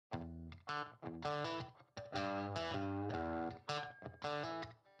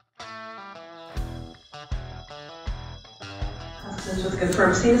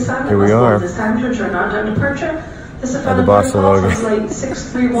Here we are at the Boston Logan. At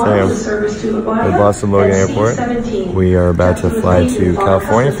Boston Logan Airport. We are about to fly to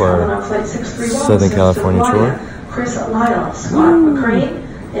California for our Southern California tour.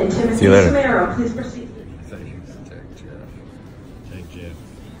 See you later.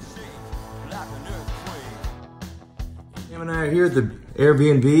 Sam and I are here at the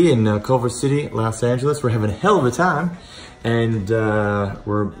Airbnb in Culver City, Los Angeles. We're having a hell of a time. And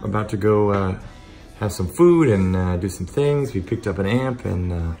we're about to go have some food and do some things. We picked up an amp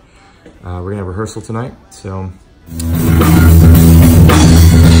and we're gonna have rehearsal tonight, so.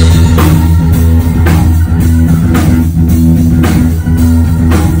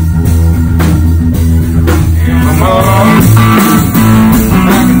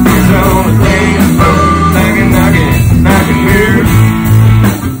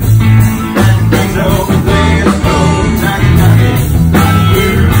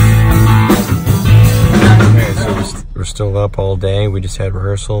 Still up all day. We just had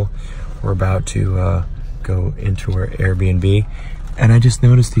rehearsal. We're about to go into our Airbnb, and I just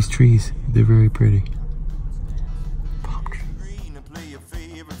noticed these trees. They're very pretty. Palm trees.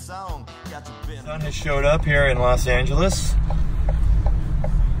 The sun has showed up here in Los Angeles.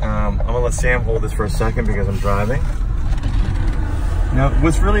 I'm gonna let Sam hold this for a second because I'm driving. Now,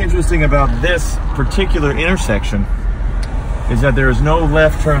 what's really interesting about this particular intersection is that there is no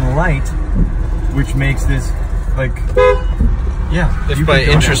left turn light, which makes this like, yeah. If by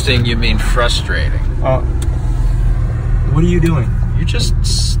interesting you mean frustrating. What are you doing? You're just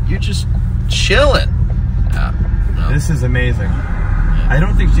chilling. No. This is amazing. Yeah. I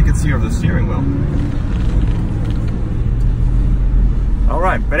don't think she can see over the steering wheel. All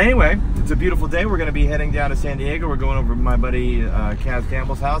right, but anyway, it's a beautiful day. We're going to be heading down to San Diego. We're going over to my buddy Kaz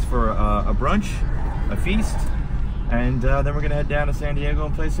Gamble's house for a brunch, a feast, and then we're going to head down to San Diego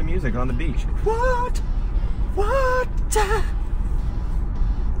and play some music on the beach. What?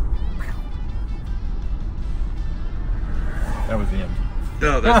 That was the end.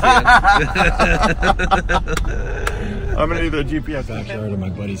 No, that's the end. I'm gonna need the GPS. Backyard of my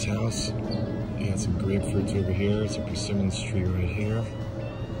buddy's house. He got some grapefruits over here. Some persimmon tree right here.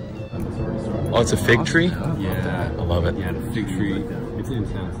 Oh, it's a fig tree? Yeah. I love it. Yeah, the fig tree. It's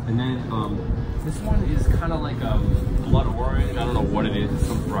intense. And then this one is kind of like a blood orange. I don't know what it is. It's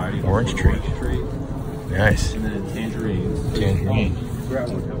some variety of orange tree. Nice. And then tangerines. Tangerine. Grab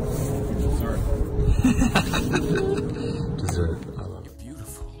one. Sorry. Dessert. You're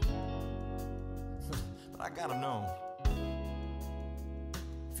beautiful. But I gotta know.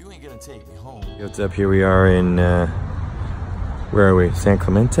 If you ain't gonna take me home. What's up? Here we are in, where are we? San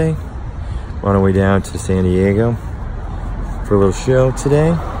Clemente. We're on our way down to San Diego for a little show today.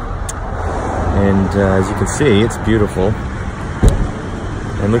 And as you can see, it's beautiful.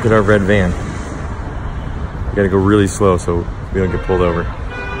 And look at our red van. We gotta go really slow so we don't get pulled over.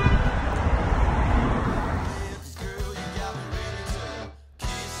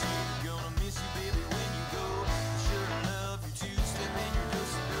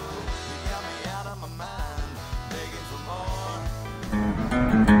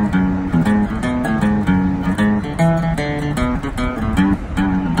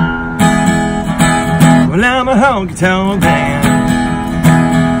 Well, I'm a honky-tonk man,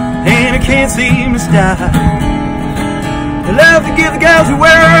 and I can't seem to stop. I love to give the guys the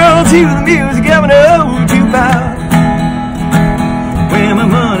world to the music I'm an O2-5. When my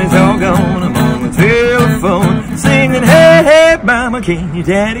money's all gone, I'm on the telephone singing, hey, hey, mama, can your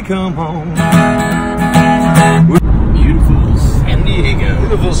daddy come home? Beautiful San Diego.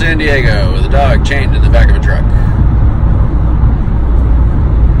 Beautiful San Diego with a dog chained in the back of a truck.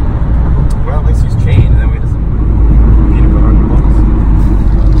 Well, at least he's chained, then we just peanut butter on your balls.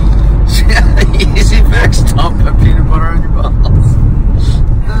 Easy fix, don't put peanut butter on your balls.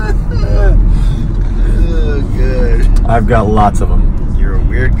 Oh, good. I've got lots of them. You're a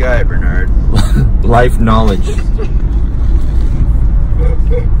weird guy, Bernard. Life knowledge.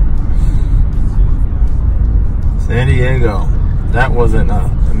 San Diego. That wasn't a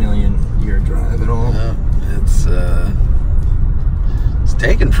million-year drive at all. No, it's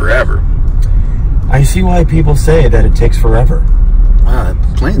taken forever. I see why people say that it takes forever. Wow,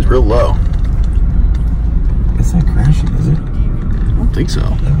 that plane's real low. It's not crashing, is it? I don't think so.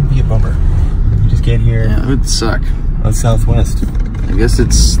 That would be a bummer. You just get here. Yeah, it would suck. On Southwest. I guess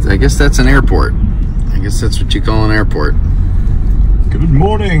that's an airport. I guess that's what you call an airport. Good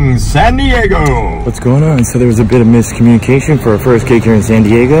morning, San Diego! What's going on? So there was a bit of miscommunication for our first gig here in San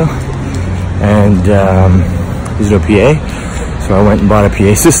Diego. and there's no PA, so I went and bought a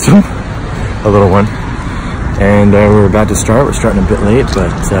PA system, a little one, and we're about to start. We're starting a bit late,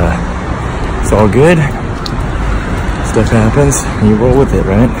 but it's all good. Stuff happens, and you roll with it,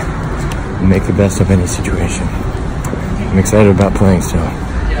 right? You make the best of any situation. I'm excited about playing still.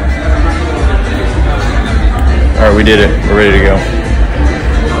 All right, we did it. We're ready to go.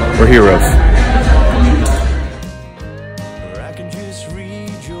 We're heroes.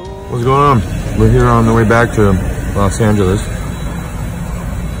 What's going on? We're here on the way back to Los Angeles,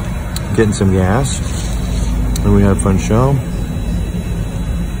 getting some gas, and we had a fun show,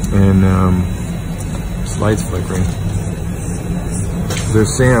 and this light's flickering.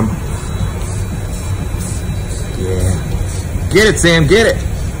 There's Sam. Yeah. Get it, Sam, get it.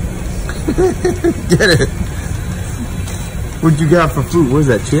 Get it. What you got for food? What is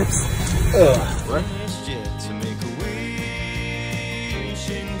that, chips? What?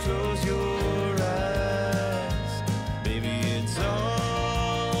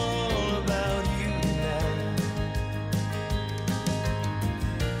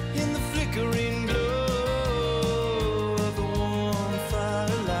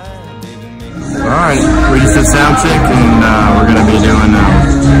 Alright, we just did sound check, and we're going to be doing,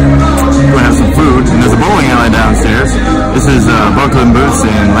 we're going to have some food, and there's a bowling alley downstairs. This is Buckland Boots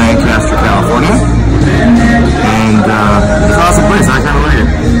in Lancaster, California, and it's an awesome place. I kind of like it.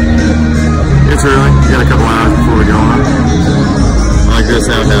 It's early, we got a couple hours before we go on. I like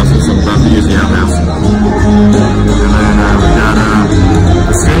this outhouse, so I'm about to use the outhouse. And then we've got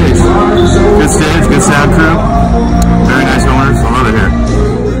the stage. Good stage, good sound crew, very nice owners. I love it here.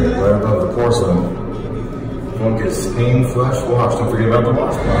 Right above the porcelain. Focus, paint, flush, wash. Don't forget about the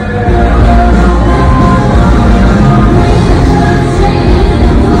wash bar.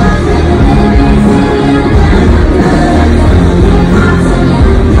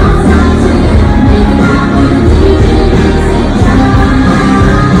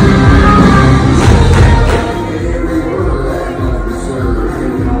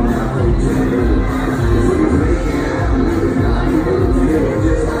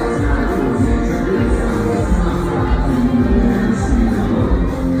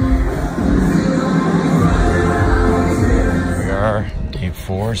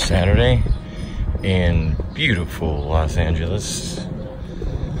 Saturday in beautiful Los Angeles.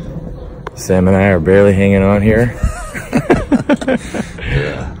 Sam and I are barely hanging on here.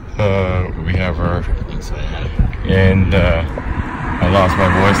 We have our, and I lost my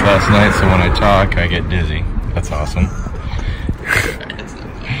voice last night, so when I talk I get dizzy. That's awesome.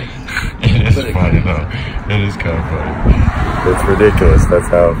 It is funny though. It is kind of funny. It's ridiculous. That's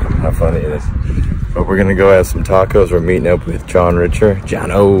how funny it is. But we're gonna go have some tacos. We're meeting up with John Richer.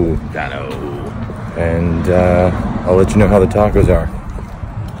 Jono. And I'll let you know how the tacos are.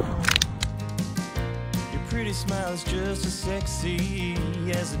 Your pretty smile's just as sexy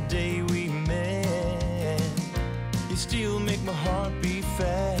as the day we met. You still make my heart beat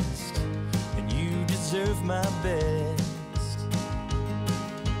fast, and you deserve my best.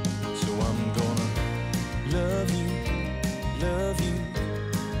 So I'm gonna love you,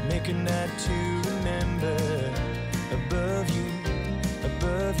 make a night to remember. Above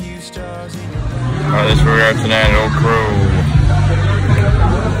you, stars in your eyes. Alright, this is where we are tonight at Oak Grove.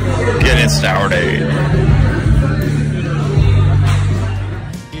 Getting started.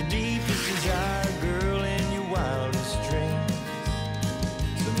 Your deepest desire, girl, and your wildest dreams.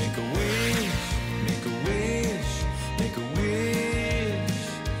 So make a wish, make a wish, make a wish,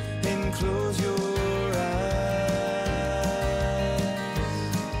 and close your eyes.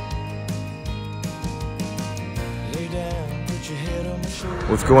 Lay down, put your head on my shoulder.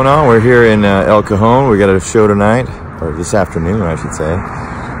 What's going on? We're here in El Cajon. We got a show tonight, or this afternoon, I should say,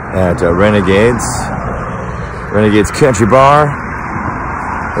 at Renegade's Country Bar.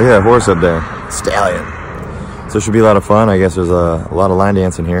 Look at that horse up there, stallion. So it should be a lot of fun. I guess there's a lot of line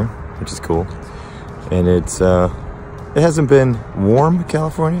dancing here, which is cool. And it hasn't been warm,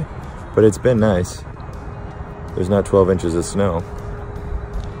 California, but it's been nice. There's not 12 inches of snow,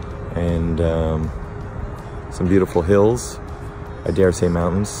 and some beautiful hills. I dare say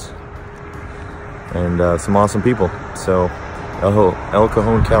mountains, and some awesome people. So, El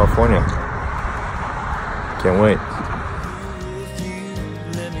Cajon, California. Can't wait.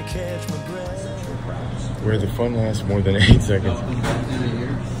 Where the fun lasts more than 8 seconds.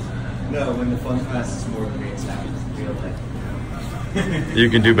 No, when the fun lasts more than 8 seconds. You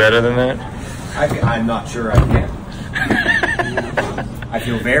can do better than that? I'm not sure I can. I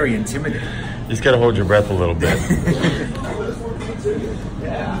feel very intimidated. You just gotta hold your breath a little bit.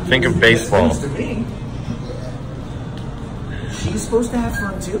 Yeah. Think of baseball. To me. She's supposed to have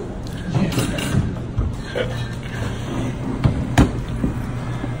fun too.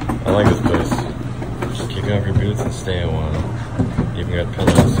 I like this place. Just kick off your boots and stay a while. Even got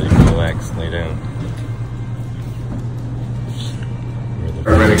pillows so you can relax and lay down.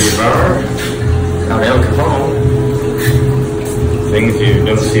 Renegade Bar, out Eckoff. Things you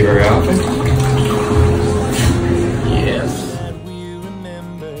don't see very often. Yes. We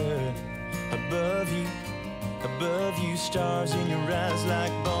remember above you, stars in your eyes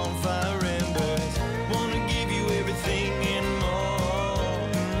like bonfire embers. Wanna give you everything and more.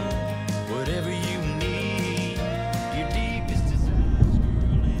 Whatever you need, your deepest desires,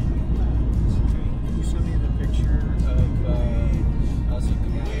 girl. Can you show me the picture of us?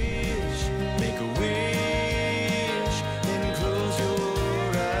 Make a wish, then close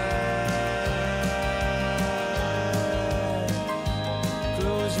your eyes.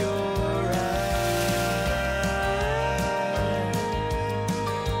 Close your eyes.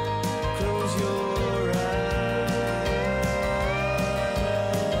 Close your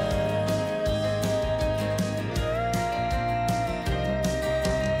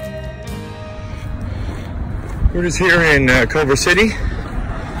We're just here in Culver City.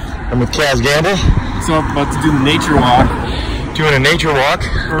 I'm with Kaz Gamble. So I'm about to do the nature walk. Doing a nature walk.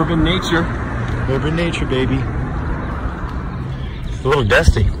 Urban nature. Urban nature, baby. It's a little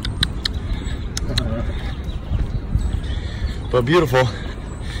dusty. But beautiful.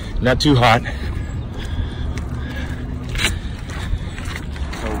 Not too hot.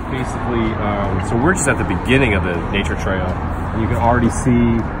 So basically, so we're just at the beginning of the nature trail. And you can already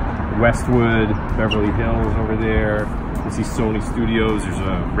see Westwood, Beverly Hills over there. You see Sony Studios, there's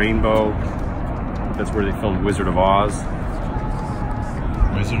a rainbow. That's where they filmed Wizard of Oz.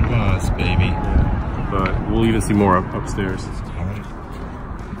 Wizard of Oz, baby. Yeah. But we'll even see more upstairs. All right.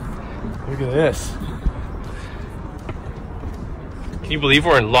 Look at this. Can you believe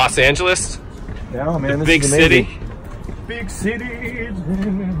we're in Los Angeles? Yeah, man, The this big is amazing. city. Big city.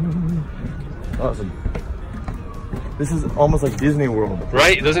 Awesome. This is almost like Disney World.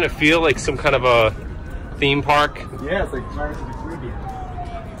 Right? Doesn't it feel like some kind of a theme park? Yeah, it's like Pirates of the Caribbean.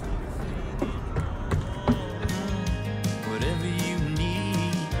 whatever you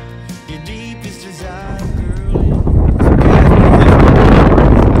need, your deepest desire, girl.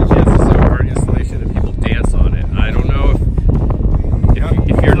 It's an art installation and people dance on it. I don't know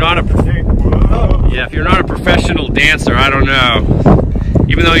if you're not a if you're not a professional dancer, I don't know.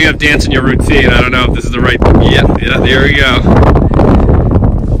 Even though you have dance in your routine, I don't know if this is the right. Yeah, there we go.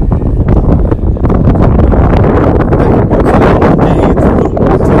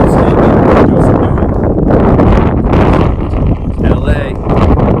 LA.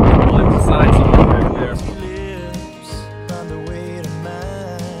 I'll have the signs back there. Lips find their way to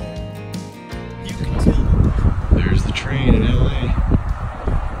mine. You can tell There's the train in LA.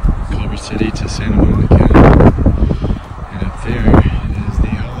 Culver City to Santa Monica. And up there is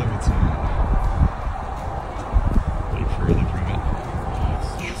the Hollywood sign. Wait further from it.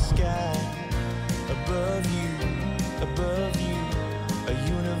 the sky above you, a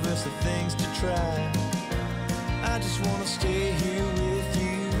universe of things to try. I just wanna stay here with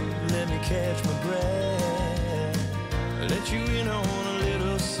you. Let me catch my breath. Let you in on a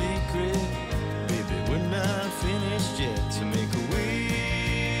little secret. Baby, we're not finished yet. To make a wish.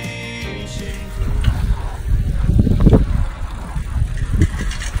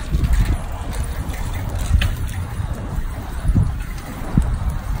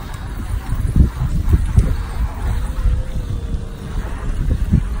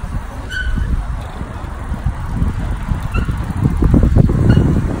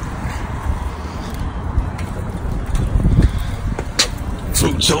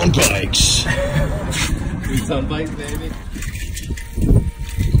 Fruits on bikes. Boots on bikes, baby.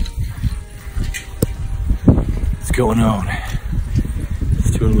 What's going on?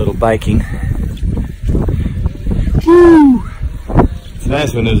 Just doing a little biking. Woo! It's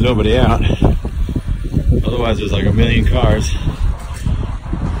nice when there's nobody out. Otherwise there's like a million cars.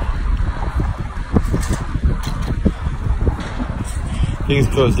 Things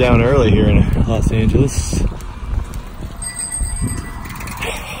closed down early here in Los Angeles.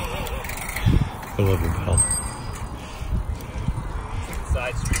 I love the bell.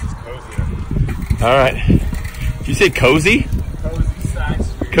 Side street is cozier. All right. Did you say cozy? Cozy side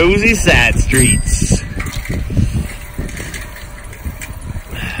street. Cozy side streets.